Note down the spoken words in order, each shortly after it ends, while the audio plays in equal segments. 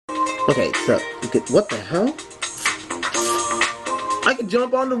Okay, so what the hell? I can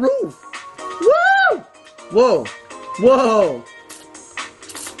jump on the roof. Woo! Whoa, whoa!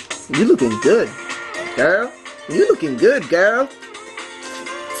 You looking good, girl. You looking good, girl.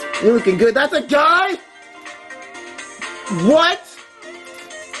 You looking good. That's a guy. What?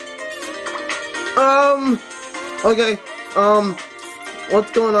 Okay.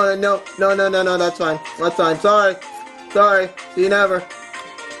 What's going on? No. That's fine. That's fine. Sorry. See you never.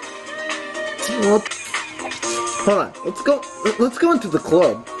 What? Hold on. Let's go into the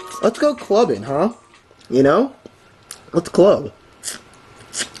club. Let's go clubbing, huh? You know? Let's club.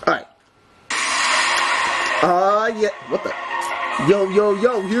 Alright. Yeah. What the? Yo.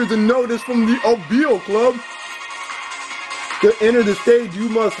 Here's a notice from the Obio Club. To enter the stage, you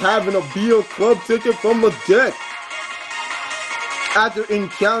must have an Obio Club ticket from a deck. After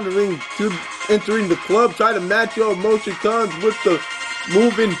entering the club, try to match your emoticons with the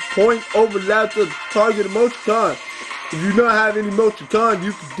moving point overlap the target emoticon. If you don't have any emoticon,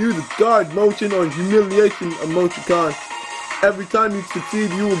 you can do the guard motion or humiliation emoticon. Every time you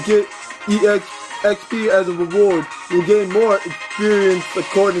succeed, you will get XP as a reward. You'll gain more experience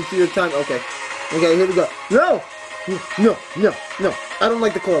according to your time. Okay, here we go. No! I don't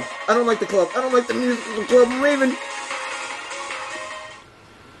like the club. I don't like the music of the club. I'm leaving.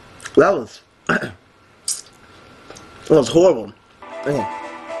 That was horrible. Okay.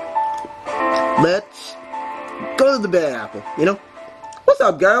 Let's go to the bed, Apple. You know? What's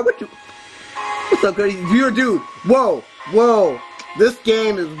up, girl? What's up, girl? You're a dude. Whoa. This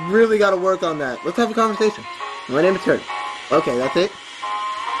game has really got to work on that. Let's have a conversation. My name is Kurt. Okay, that's it.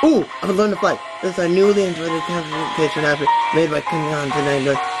 Ooh, I would learn to fly. This is our newly invented communication app made by Kenyon tonight.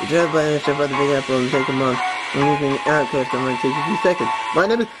 You drive by and step by the Big Apple and take them on. I'm using an outcast. I'm going to take a few seconds. My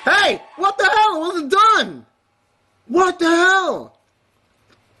name is... Hey! What the hell? It wasn't done! What the hell?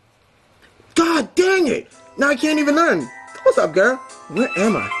 God dang it! Now I can't even learn. What's up, girl? Where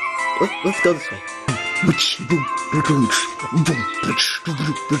am I? Let's go this way.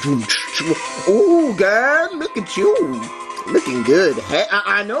 Ooh, girl, look at you. Looking good. Hey,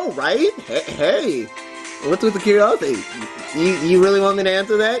 I know, right? Hey. What's with the curiosity? You really want me to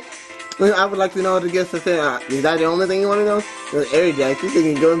answer that? I would like to know what the guest is saying. Is that the only thing you want to know? Harry Jack, you think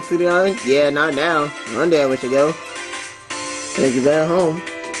you can go to the island? Yeah, not now. One day I wish to go. Take you back home.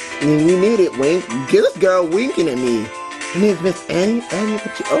 You need it, Wink. Get this girl winking at me. Her name's Miss Annie.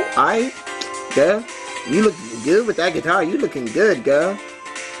 Girl, you look good with that guitar. You looking good, girl.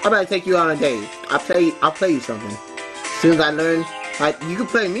 How about I take you on a date? I'll play you something. As soon as I learn, you can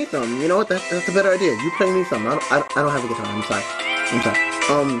play me something. You know what? That's a better idea. You play me something. I don't have a guitar. I'm sorry.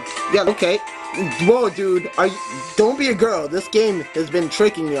 Yeah, okay. Whoa, dude. Don't be a girl. This game has been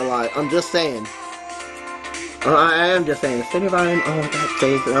tricking me a lot. I'm just saying. I am just saying. Steady line. That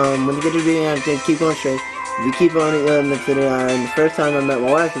says, when you get to the end, keep going straight. If you keep on the city line, the first time I met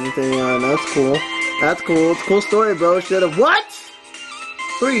my wife in the city line, that's cool. It's a cool story, bro. Should've. What?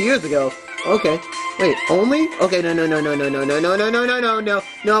 3 years ago. Okay. Wait, only? Okay, no, I don't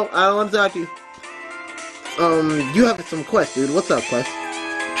want to talk to you. You have some quest, dude. What's up, quest?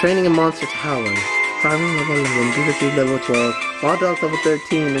 Training in Monster Tower. Primary level 11, Pikachu level 12, Wild Dog level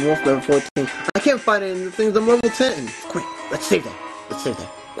 13, and Wolf level 14. I can't fight any of the things, I'm level 10. Quick, let's save that.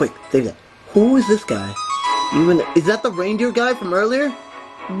 Quick, save that. Who is this guy? Is that the reindeer guy from earlier?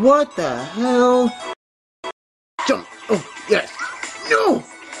 What the hell? Jump! Oh, yes! No!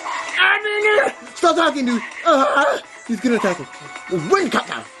 Stop talking, dude! He's gonna attack me. Wind cut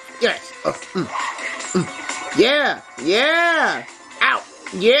down! Yes! Yeah! Ow!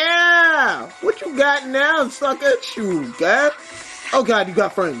 Yeah! What you got now, sucker? Shoot, guy? Oh god, you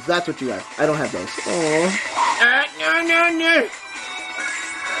got friends. That's what you got. I don't have those. Oh. No.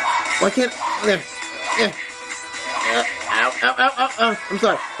 Why can't... Ow. I'm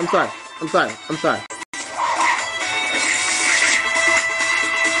sorry.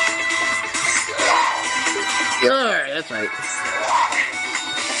 Yeah, that's right.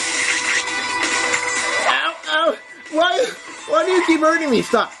 Ow. Why do you keep hurting me?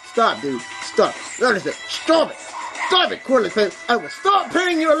 Stop, dude. Stop. Notice it. Stop it, Corley. I will stop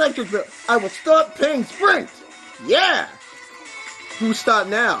paying your electric bill. I will stop paying Sprint. Yeah. Who stop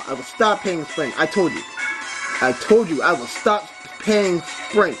now? I will stop paying Sprint. I told you I will stop paying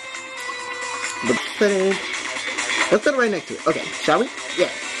Sprint. But let's put it right next to it. Okay, shall we? Yeah.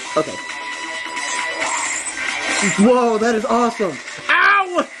 Okay. Whoa, that is awesome.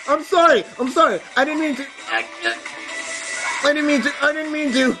 Ow! I'm sorry. I didn't mean to.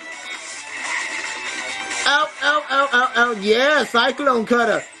 Ow. Yeah, cyclone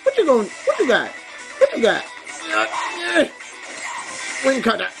cutter. What you got? Wind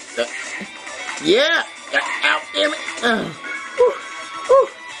cutter. Yeah. Ow, damn it.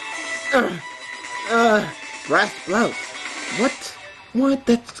 Brass blouse. What? What?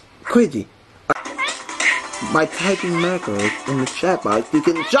 That's crazy. By typing macros in the chat box, you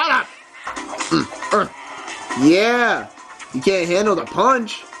can shut up. Yeah. You can't handle the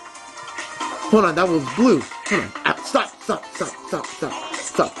punch. Hold on, that was blue. Hold on. Ow, stop.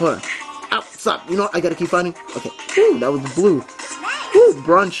 Hold on. Ow, stop. You know what? I gotta keep fighting. Okay. Ooh, that was blue. Ooh,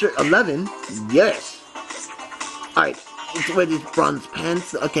 bronze shirt 11. Yes. Alright. Let's wear these bronze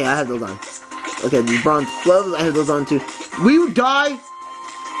pants. Okay, I have those on. Okay, these bronze gloves, I have those on too. Will you die?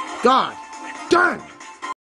 God. Darn.